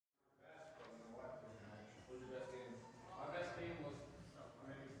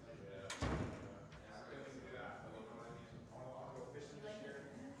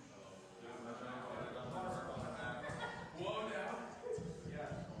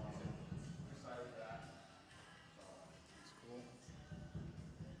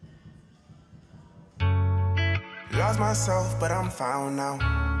Lost myself, but I'm found now.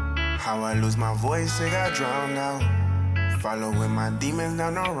 How I lose my voice, it got drowned out. Following my demons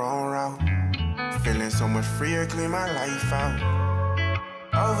down the wrong route. Feeling so much freer, clean my life out.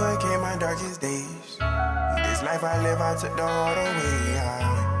 Overcame my darkest days. This life I live, I took the harder way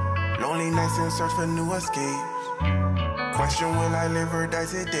out. Lonely nights in search for new escapes. Question, will I live or die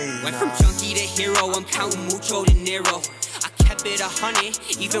today? Went from junkie to hero, I'm counting mucho dinero. I kept it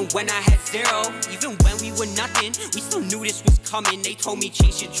 100, even when I had zero. Even when we were nothing, we still knew this was coming. They told me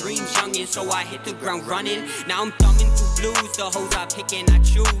chase your dreams, youngin', so I hit the ground running. Now I'm thumbing through blues, the hoes I pick and I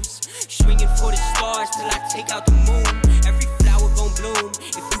choose. Swinging for the stars till I take out the moon. Every flower gon' bloom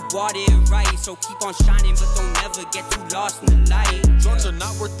if you water it right. So keep on shining, but don't ever get too lost in the light. Drugs are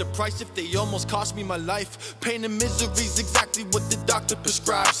not worth the price if they almost cost me my life. Pain and misery's exactly what the doctor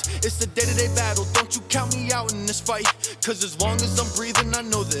prescribes. It's a day-to-day battle, don't you count me out in this fight. Cause as long as I'm breathing, I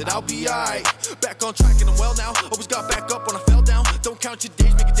know that I'll be alright. Back on track and I'm well now. Always got back up when I fell down. Don't count your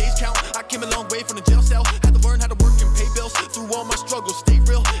days, make your days count. I came a long way from the jail cell. Had to learn how to work and pay bills. Through all my struggles, stay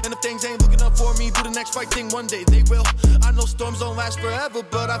real. And if things ain't looking up for me, do the next right thing, one day they will. I know storms don't last forever,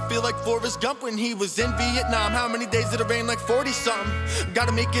 but I feel like Forrest Gump when he was in Vietnam. How many days did it rain? Like 40-something.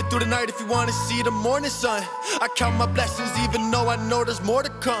 Gotta make it through the night if you wanna see the morning sun. I count my blessings even though I know there's more to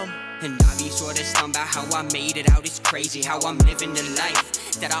come. And I be sort of stunned by how I made it out. It's crazy how I'm living the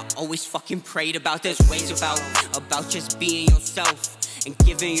life that I always fucking prayed about. There's ways about just being yourself and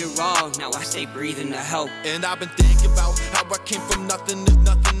giving your all. Now I stay breathing to help. And I've been thinking about how I came from nothing. There's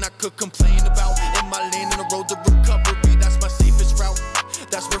nothing I could complain about. In my lane, in the road to recovery, that's my safest route.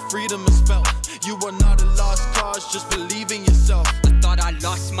 That's where freedom is felt. You are not a lost cause, just believe in yourself. I thought I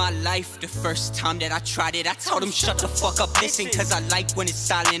lost my life the first time that I tried it. I told them shut the fuck up, listen, cause I like when it's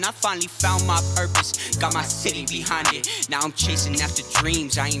silent. I finally found my purpose, got my city behind it. Now I'm chasing after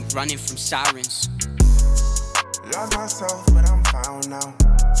dreams, I ain't running from sirens. Lost myself, but I'm found now.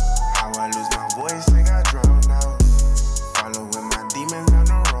 How I lose my voice, it got drowned out. Following my demons down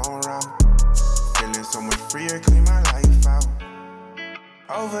the wrong route. Feeling so much freer, clean my life out.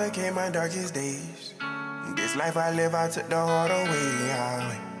 Overcame my darkest days. This life I live, I took the harder way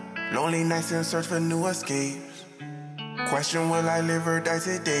out. Lonely nights in search for new escapes. Question, will I live or die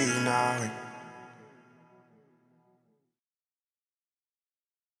today? Now